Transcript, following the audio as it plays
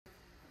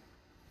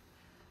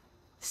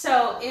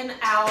So in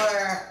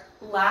our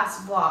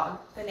last vlog,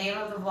 the name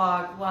of the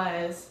vlog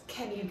was,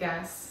 Can You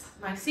Guess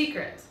My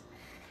Secret?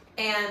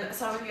 And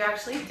some of you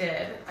actually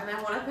did, and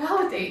I want to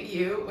validate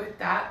you with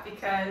that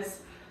because,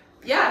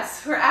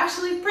 yes, we're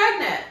actually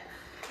pregnant.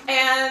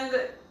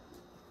 And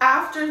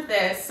after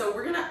this, so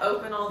we're gonna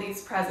open all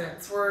these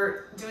presents.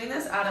 We're doing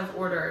this out of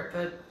order,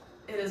 but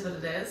it is what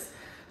it is.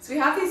 So we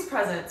have these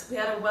presents. We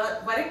had a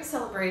wedding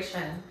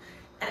celebration,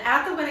 and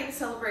at the wedding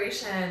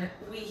celebration,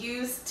 we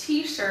used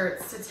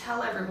t-shirts to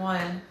tell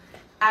everyone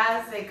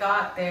as they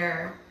got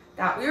there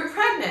that we were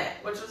pregnant,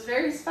 which was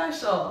very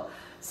special.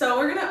 So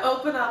we're gonna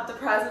open up the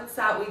presents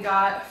that we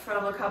got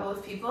from a couple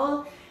of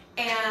people,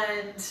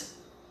 and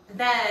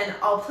then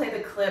I'll play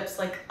the clips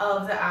like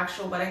of the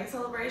actual wedding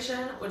celebration,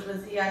 which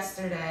was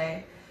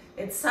yesterday.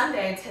 It's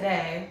Sunday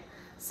today.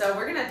 So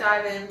we're gonna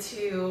dive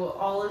into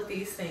all of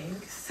these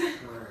things.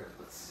 Alright,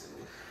 let's see.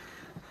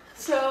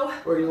 So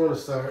Where do you want to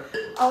start?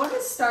 I want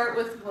to start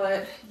with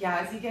what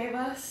Yazzie gave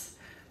us.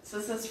 So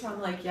this is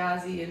from like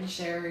Yazzie and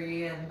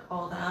Sherry and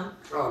all them.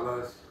 Oh,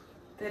 nice.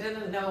 They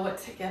didn't know what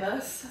to get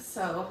us,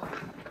 so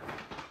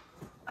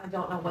I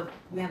don't know what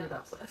we ended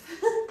up with.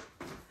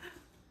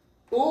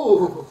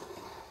 Ooh,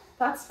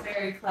 That's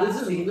very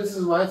classy. this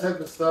is my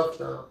type of stuff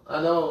though.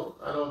 I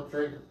don't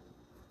drink.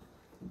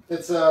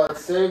 It's a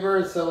Savor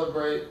and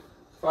Celebrate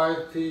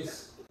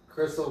 5-piece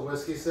crystal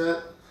whiskey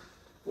set,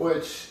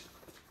 which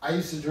I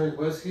used to drink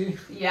whiskey.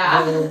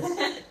 Yeah.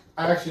 And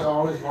I actually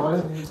always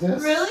wanted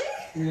this. Really?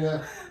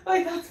 Yeah.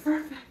 Like, that's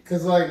perfect.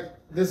 Cause like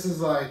this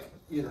is like,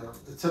 you know,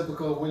 the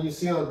typical when you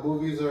see on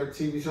movies or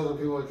TV shows when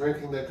people are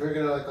drinking, they're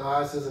drinking out of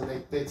glasses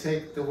and they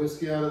take the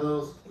whiskey out of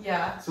those.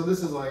 Yeah. So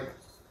this is like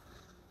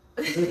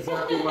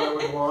exactly what I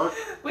would want.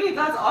 Wait,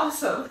 that's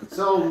awesome.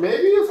 So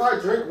maybe if I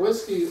drink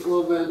whiskey a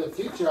little bit in the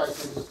future, I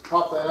can just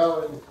pop that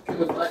out and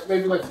get it like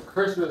maybe like for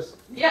Christmas.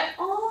 Yeah.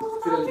 Oh,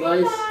 Get that'd it be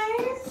nice.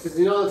 nice. Cause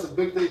you know that's a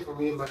big thing for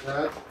me and my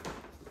dad.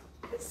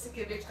 Is to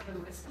give you kind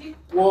of whiskey?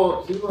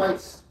 Well, he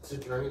likes to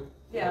drink.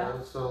 Yeah. You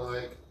know, so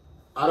like,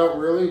 I don't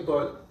really,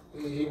 but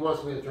he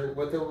wants me to drink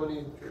with him when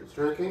he's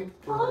drinking.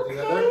 When we're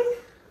together. Okay.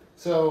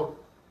 So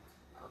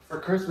for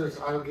Christmas,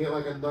 I'll get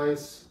like a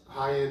nice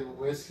high-end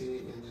whiskey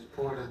and just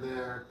pour it in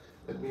there,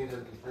 and me and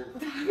him can drink.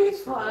 That'd be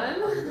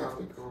fun. I think that'd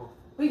be cool.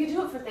 We could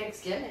do it for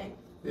Thanksgiving,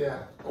 Yeah,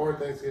 or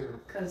Thanksgiving.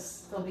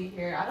 because they'll be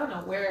here. I don't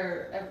know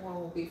where everyone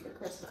will be for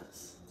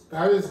Christmas.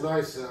 That is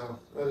nice, though.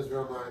 That is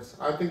real nice.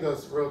 I think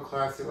that's real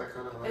classy, like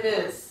kind of like. It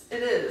is.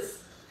 It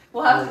is.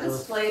 We'll have to Yeah.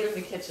 display it in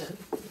the kitchen.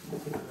 Yeah.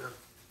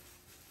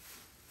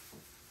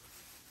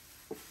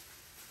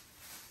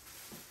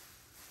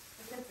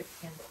 I think it's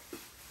a candle.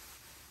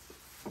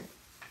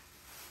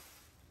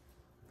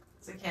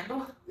 It's a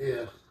candle?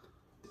 Yeah.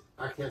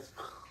 I can't.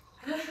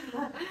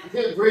 I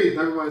can't breathe.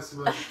 Everybody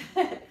smells.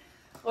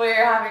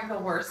 We're having the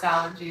worst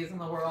allergies in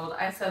the world.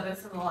 I said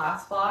this in the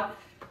last vlog.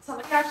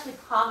 Somebody actually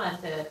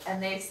commented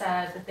and they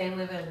said that they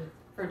live in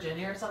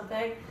Virginia or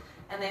something,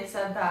 and they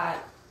said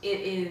that it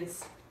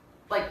is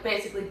like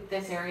basically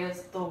this area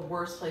is the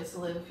worst place to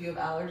live if you have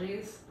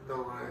allergies. No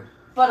way.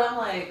 But I'm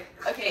like,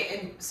 okay,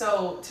 and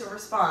so to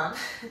respond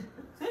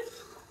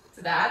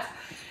to that,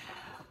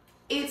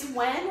 it's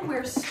when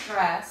we're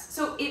stressed.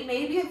 So it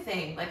may be a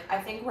thing. Like, I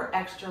think we're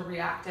extra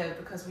reactive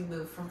because we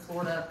moved from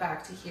Florida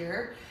back to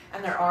here,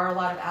 and there are a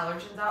lot of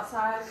allergens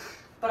outside.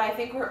 But I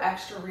think we're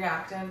extra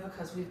reactive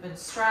because we've been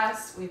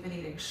stressed, we've been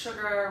eating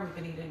sugar, we've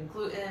been eating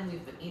gluten,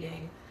 we've been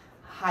eating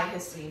high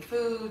histamine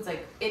foods.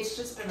 Like, it's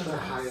just been a The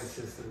mess. highest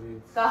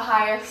histamine. The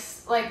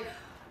highest, like,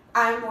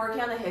 I'm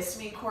working on the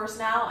histamine course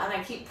now, and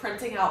I keep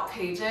printing out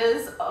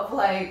pages of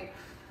like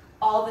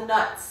all the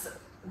nuts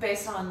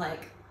based on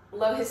like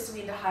low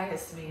histamine to high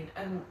histamine,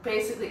 and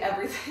basically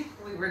everything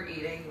we were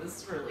eating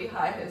was really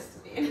high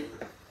histamine.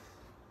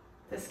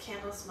 This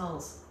candle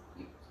smells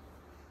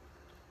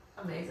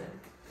amazing.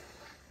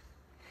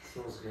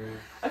 Smells great.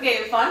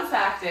 Okay, fun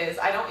fact is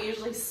I don't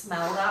usually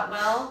smell that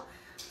well,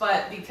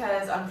 but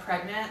because I'm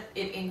pregnant,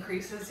 it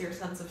increases your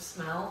sense of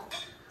smell.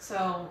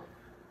 So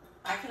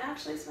I can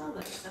actually smell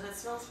this, and it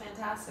smells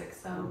fantastic.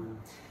 So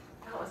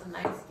that was a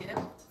nice gift.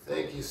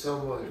 Thank you so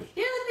much.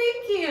 Yeah,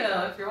 thank you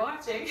if you're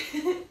watching.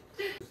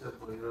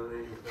 Simple, you know what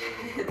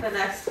I mean? The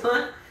next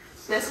one.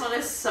 This one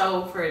is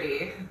so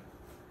pretty.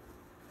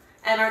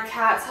 And our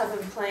cats have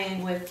been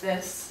playing with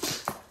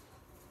this.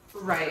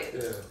 Right.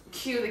 Yeah.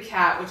 Cue the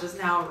cat, which is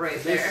now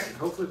right there.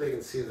 Hopefully they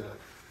can see that.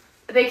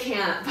 They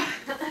can't.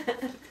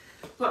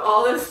 But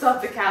all this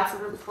stuff the cats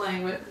have been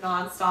playing with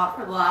nonstop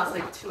for the last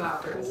like 2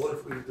 hours. Well, what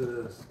if we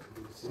do this?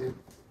 Can you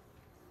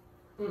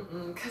see?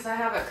 Because I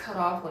have it cut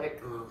off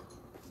like Oh.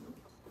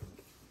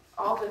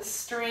 all this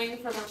string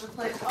for them to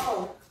play.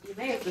 Oh, you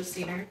may have just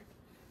seen her.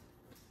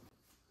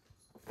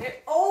 There.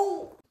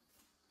 Oh!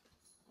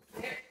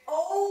 There.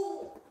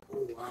 Oh!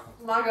 Oh, wow.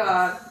 My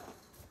God.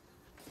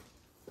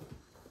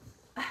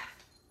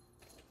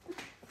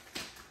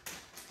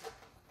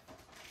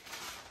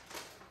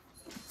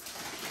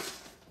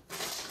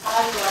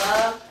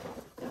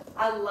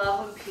 I I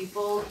love when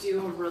people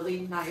do a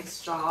really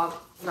nice job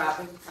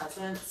wrapping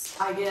presents.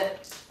 I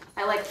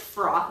like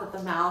froth at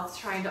the mouth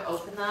trying to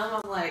open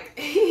them. I'm like,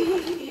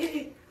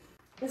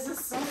 this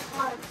is so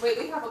fun. Wait,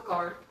 we have a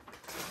card.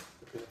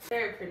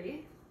 Very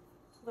pretty.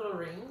 Little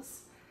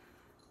rings.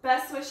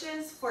 Best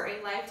wishes for a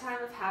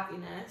lifetime of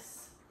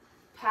happiness.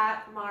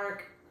 Pat,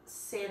 Mark,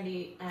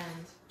 Sandy, and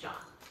John.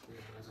 Yeah,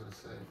 I was gonna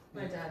say.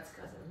 My dad's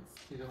cousins.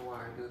 You know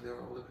why I knew they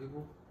were older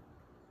people?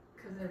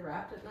 Because they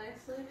wrapped it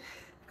nicely.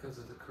 Because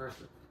of the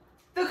cursive.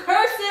 The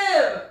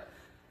cursive!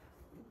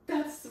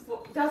 That's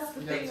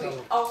the thing.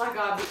 Oh my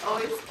god, we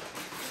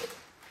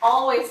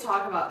always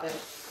talk about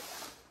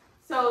this.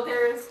 So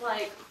there's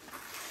like,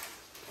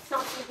 so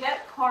when you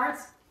get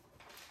cards,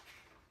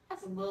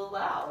 that's a little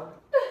loud.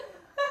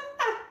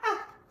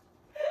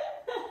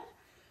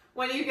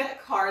 When you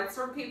get cards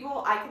from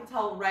people, I can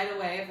tell right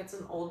away if it's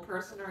an old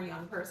person or a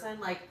young person.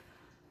 Like,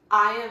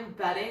 I am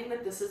betting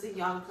that this is a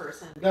young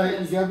person. No,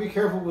 you gotta be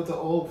careful with the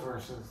old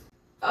persons.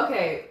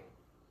 Okay,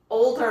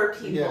 older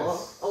people,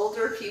 Yes.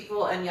 Older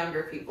people and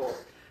younger people.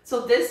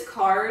 So this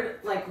card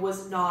like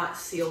was not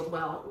sealed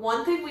well.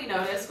 One thing we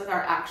noticed with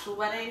our actual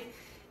wedding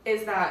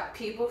is that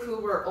people who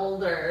were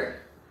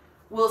older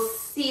will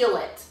seal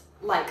it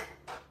like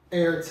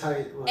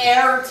Airtight.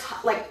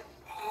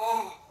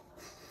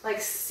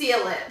 like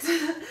seal it.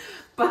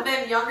 But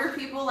then younger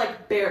people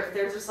like they're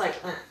just like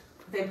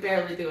they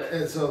barely do it.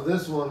 And so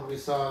this one we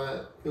saw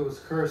that it was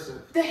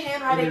cursive. The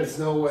handwriting. And there's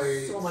no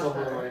way so much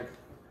someone better. like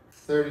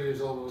 30 years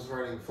old was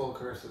writing full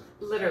cursive.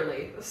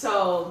 Literally.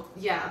 So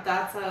yeah,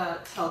 that's a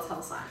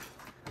telltale sign.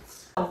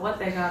 What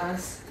they got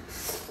us.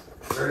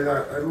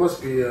 It must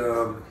be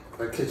a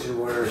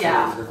kitchenware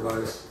Yeah.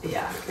 device.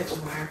 Yeah,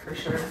 kitchenware for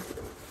sure.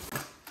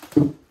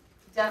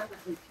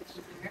 Definitely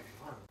kitchenware.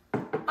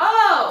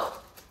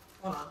 Oh!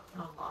 Hold on,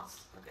 no, I'm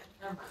lost. Okay,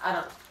 never mind. I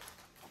don't know.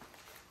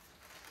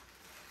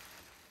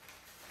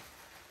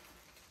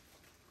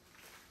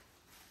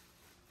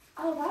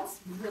 Oh, that's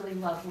really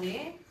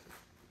lovely.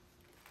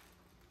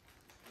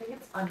 I think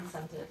it's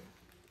unscented.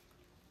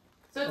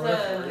 So it's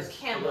that's a nice.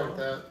 candle. I like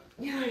that.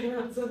 Yeah, you're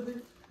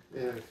unscented.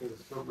 Yeah, because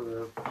it's over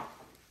there.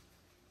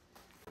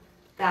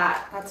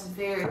 That's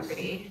very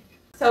pretty.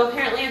 So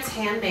apparently it's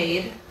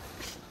handmade.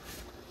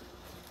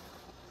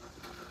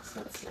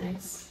 So that's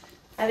nice.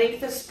 I think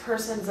this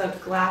person's a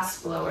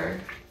glass blower.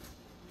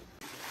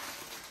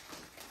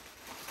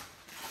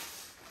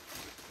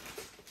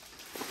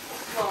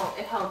 Well,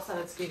 it helps that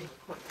it's being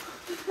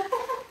recorded.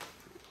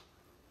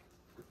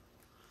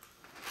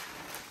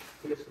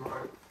 You're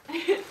smart.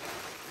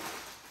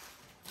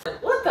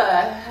 What the?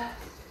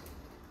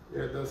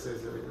 Yeah, it does say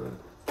so good.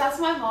 That's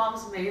my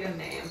mom's maiden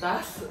name.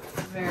 That's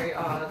very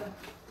odd.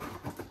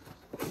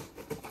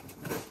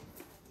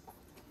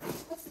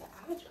 What's the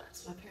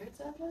address? My parents'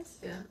 address?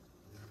 Yeah.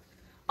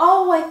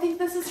 Oh, I think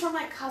this is from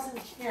my cousin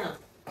Kim.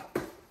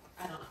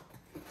 I don't know.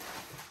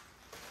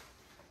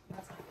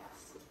 That's my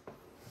guess.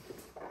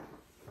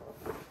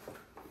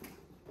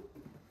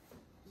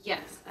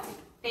 Yes, I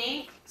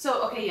think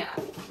so. Okay, yeah.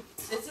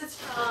 This is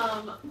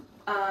from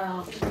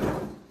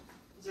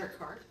is there a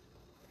card?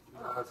 No,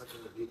 that's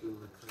actually what you do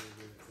with kind of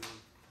thing.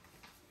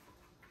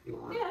 You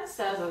want? Yeah,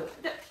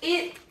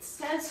 it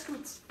says who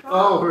it's from.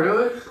 Oh,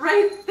 really?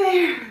 Right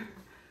there.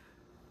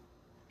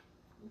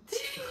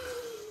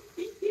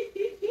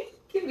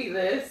 Give me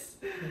this.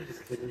 I'm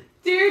just kidding.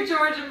 Dear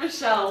George and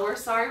Michelle, we're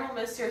sorry we'll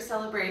miss your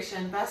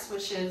celebration. Best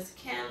wishes,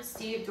 Kim,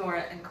 Steve,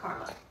 Dora, and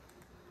Carla.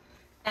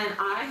 And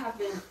I have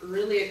been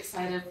really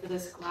excited for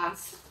this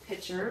glass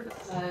pitcher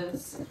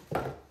because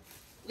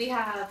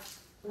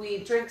we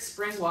drink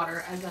spring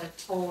water, as I've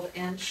told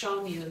and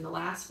shown you in the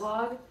last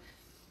vlog.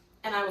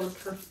 And I would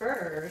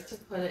prefer to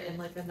put it in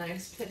like a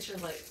nice pitcher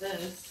like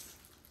this.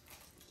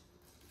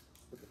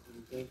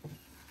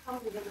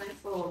 Comes with a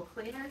nice little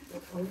cleaner.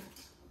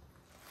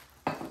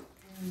 I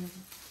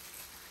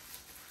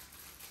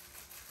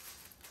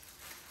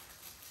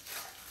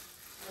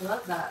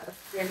love that. That's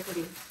very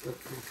pretty.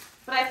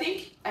 But I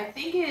think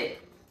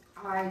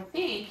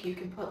you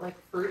can put like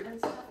fruit and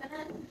stuff in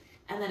it,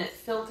 and then it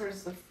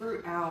filters the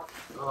fruit out.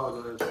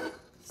 Oh, nice.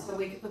 So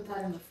we can put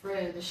that in the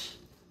fridge.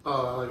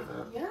 Oh, I like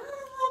that. Yeah,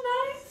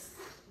 nice.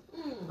 I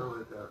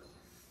like that.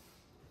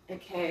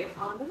 Okay,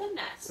 on to the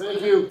next.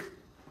 Thank you.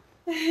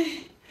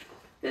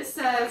 This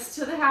says,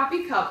 to the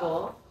happy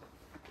couple.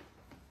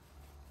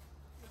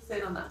 Let's say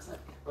it on that side.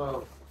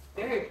 Oh,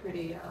 Very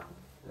pretty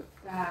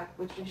bag,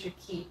 which we should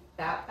keep.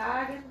 That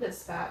bag and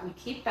this bag. We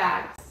keep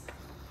bags.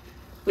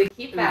 We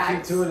keep you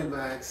bags. keep too many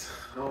bags.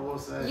 I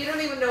almost say. You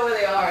don't even know where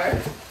they are.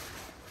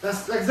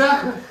 That's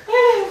exactly.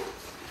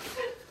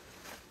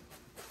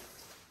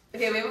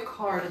 Okay, we have a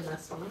card in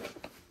this one.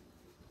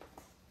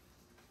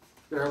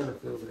 They're having a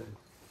field day.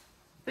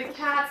 The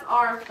cats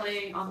are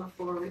playing on the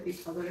floor with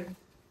each other.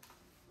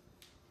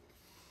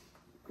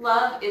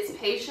 Love is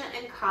patient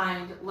and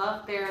kind.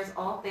 Love bears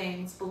all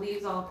things,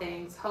 believes all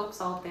things,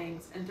 hopes all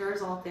things,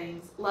 endures all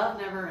things. Love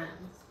never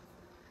ends.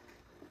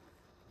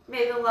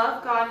 May the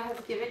love God has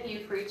given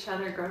you for each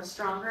other grow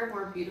stronger and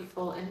more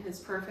beautiful in his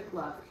perfect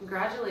love.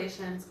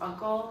 Congratulations,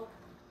 Uncle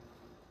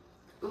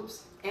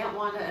Oops. Aunt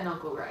Wanda and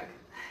Uncle Greg.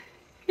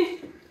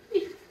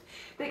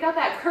 They got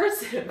that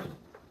cursive.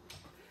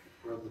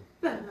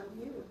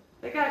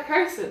 They got a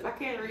cursive. I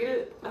can't read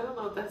it. I don't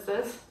know what that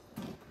says.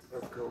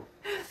 That's cool.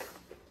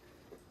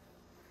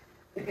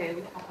 Okay,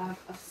 we have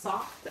a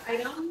soft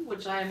item,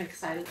 which I am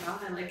excited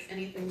about. I like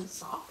anything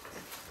soft.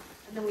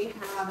 And then we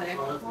have a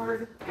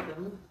hard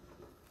item.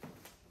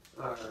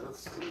 Alright, let's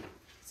see.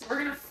 So we're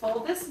gonna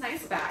fold this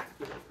nice back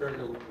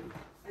and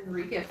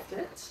re-gift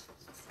it to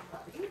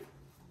somebody.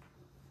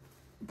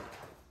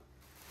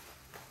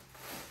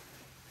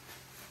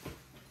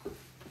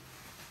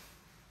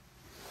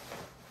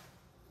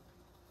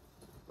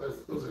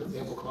 Those are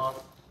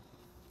tablecloth.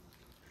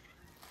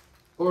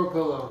 Or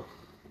pillow.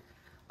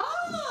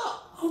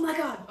 Oh my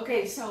god.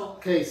 Okay, so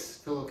Case,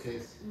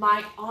 pillowcase.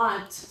 my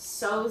aunt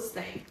sews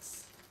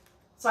things.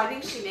 So I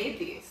think she made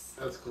these.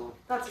 That's cool.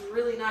 That's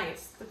really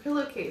nice. The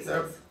pillowcases.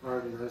 They're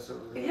already nice over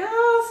there.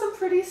 Yeah, some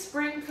pretty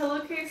spring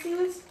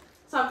pillowcases.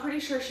 So I'm pretty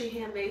sure she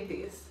handmade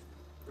these.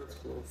 That's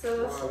cool.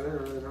 So Wow, they're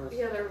really nice.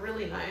 yeah, they're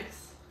really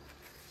nice.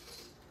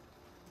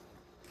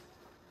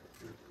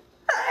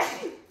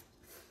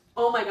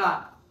 Oh my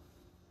god.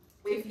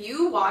 If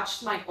you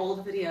watched my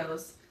old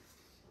videos,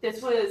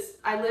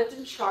 I lived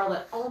in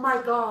Charlotte. Oh my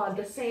god,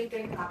 the same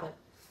thing happened.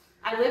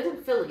 I lived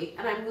in Philly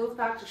and I moved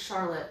back to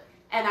Charlotte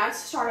and I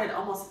started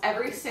almost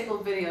every single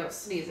video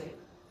sneezing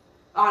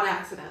on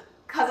accident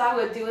because I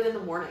would do it in the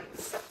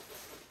mornings.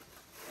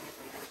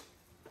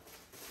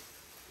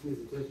 Need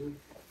a tissue?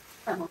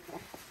 I'm okay.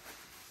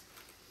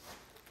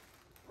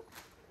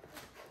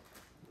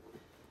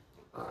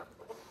 Alright.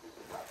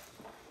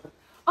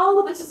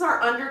 Oh, this is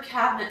our under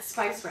cabinet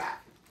spice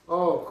rack.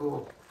 Oh,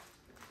 cool.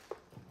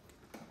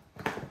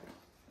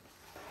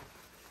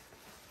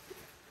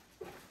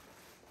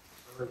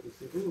 I like to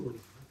see. Ooh,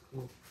 that's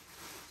cool.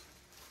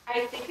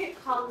 I think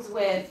it comes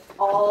with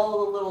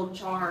all the little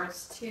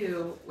jars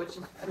too, which is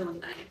really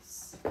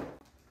nice.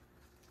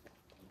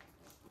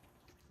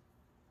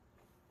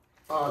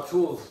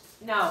 Tools.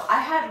 No, I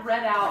had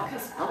read out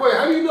because Wait,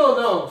 how do you know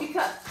no?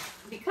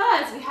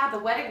 because we had the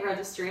wedding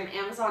registry and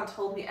Amazon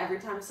told me every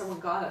time someone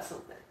got us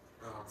something.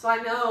 Oh, So I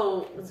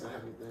know. that's a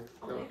heavy thing.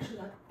 I'll No. make sure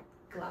that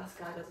glass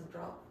guy doesn't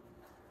drop.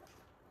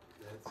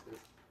 That's good.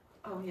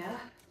 Oh yeah.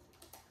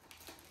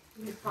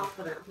 You're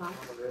confident, huh?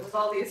 Oh, it is. With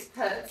all these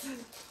pets.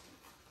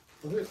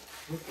 Look at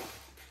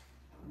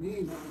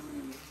me.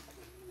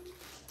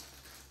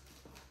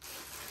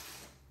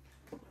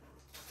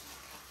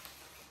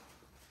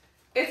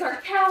 It's our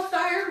cast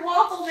iron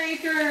waffle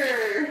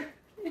maker.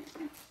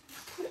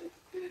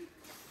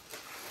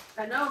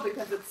 I know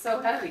because it's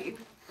so heavy.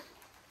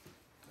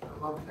 I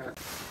love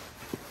cats.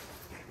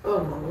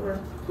 Oh my lord.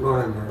 Go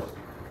ahead, man.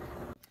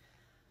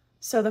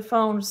 So the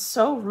phone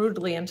so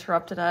rudely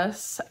interrupted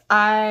us.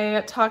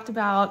 I talked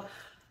about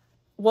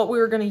what we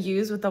were going to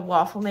use with the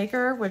waffle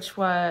maker, which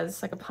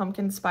was like a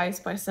pumpkin spice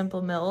by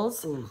Simple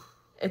Mills. Ooh.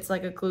 It's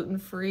like a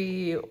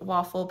gluten-free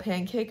waffle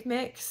pancake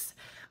mix.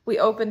 We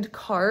opened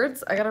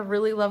cards. I got a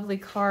really lovely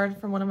card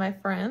from one of my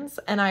friends,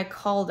 and I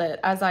called it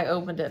as I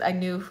opened it. I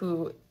knew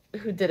who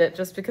did it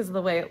just because of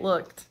the way it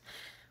looked.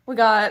 We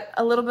got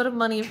a little bit of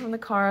money from the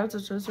cards,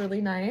 which was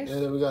really nice.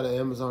 And then we got an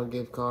Amazon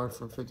gift card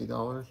for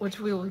 $50. Which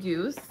we will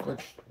use.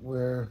 Which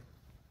we're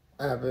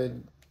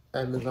avid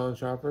Amazon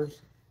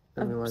shoppers.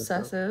 I mean,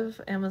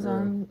 Obsessive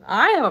Amazon. Yeah.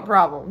 I have a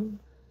problem.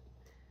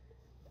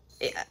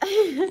 Yeah.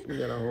 You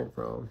got a whole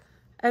problem.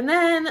 And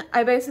then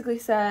I basically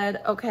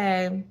said,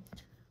 okay,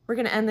 we're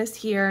going to end this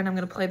here and I'm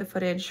going to play the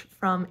footage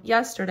from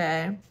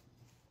yesterday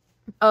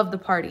of the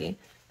party.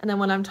 And then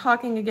when I'm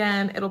talking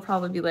again, it'll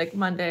probably be like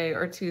Monday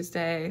or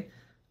Tuesday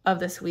of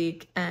this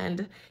week.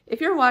 And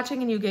if you're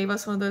watching and you gave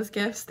us one of those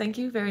gifts, thank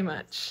you very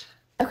much.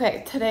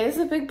 Okay, today is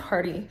a big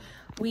party.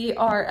 We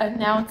are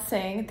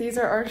announcing, these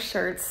are our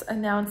shirts,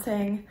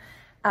 announcing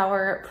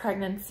our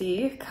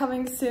pregnancy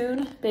coming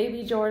soon,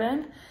 baby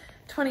Jordan,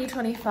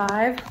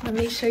 2025. Let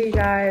me show you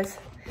guys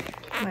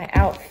my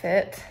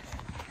outfit.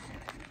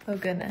 Oh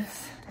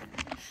goodness.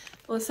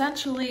 Well,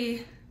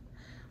 essentially,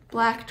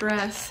 black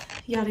dress,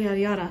 yada, yada,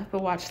 yada,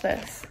 but watch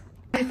this.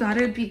 I thought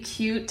it'd be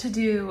cute to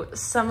do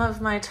some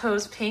of my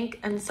toes pink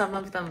and some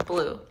of them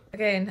blue.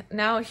 Okay,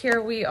 now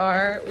here we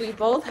are. We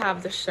both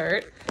have the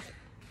shirt.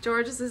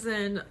 George's is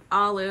in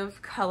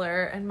olive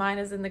color and mine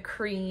is in the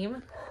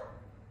cream.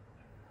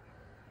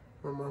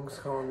 My mom's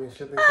calling me.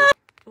 She thinks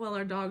Well,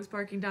 our dog's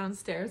barking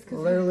downstairs.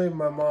 literally,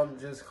 my mom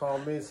just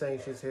called me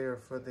saying she's here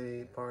for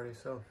the party,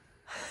 so.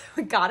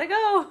 We gotta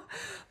go.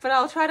 But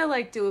I'll try to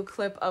like do a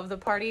clip of the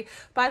party.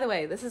 By the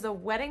way, this is a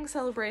wedding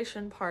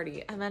celebration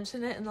party. I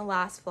mentioned it in the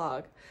last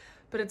vlog.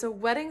 But it's a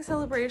wedding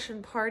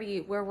celebration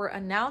party where we're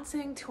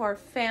announcing to our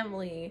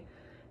family,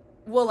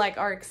 well, like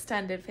our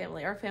extended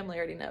family. Our family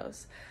already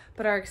knows.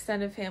 But our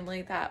extended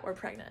family that we're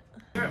pregnant.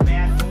 You're a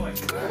bad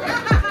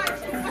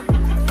boy.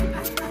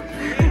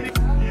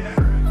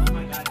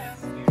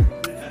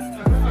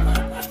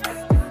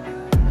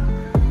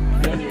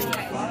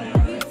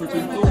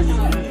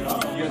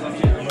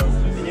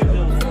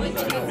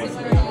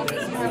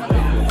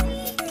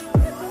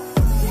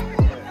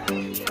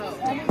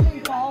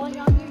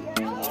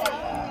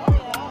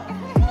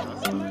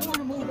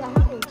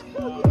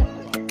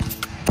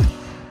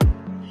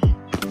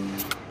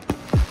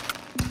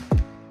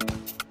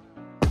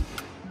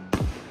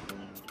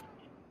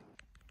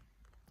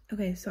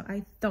 Okay, so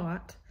I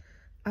thought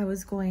I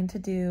was going to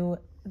do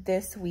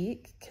this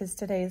week, because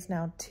today is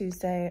now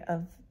Tuesday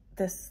of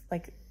this,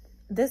 like,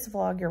 this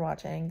vlog you're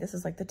watching. This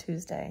is like the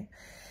Tuesday.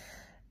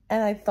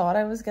 And I thought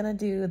I was gonna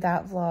do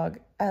that vlog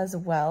as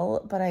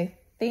well, but I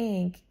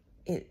think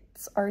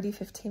it's already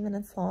 15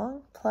 minutes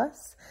long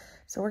plus.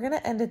 So we're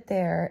gonna end it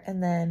there.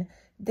 And then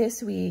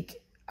this week,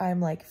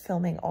 I'm like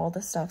filming all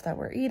the stuff that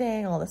we're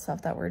eating, all the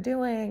stuff that we're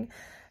doing.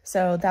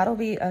 So that'll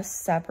be a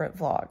separate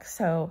vlog.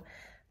 So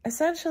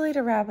essentially,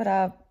 to wrap it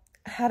up,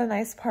 had a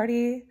nice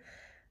party,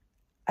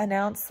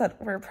 announced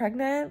that we're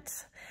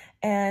pregnant,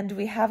 and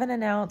we haven't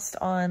announced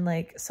on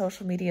like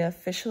social media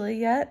officially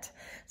yet.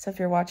 So if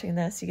you're watching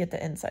this, you get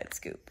the inside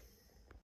scoop.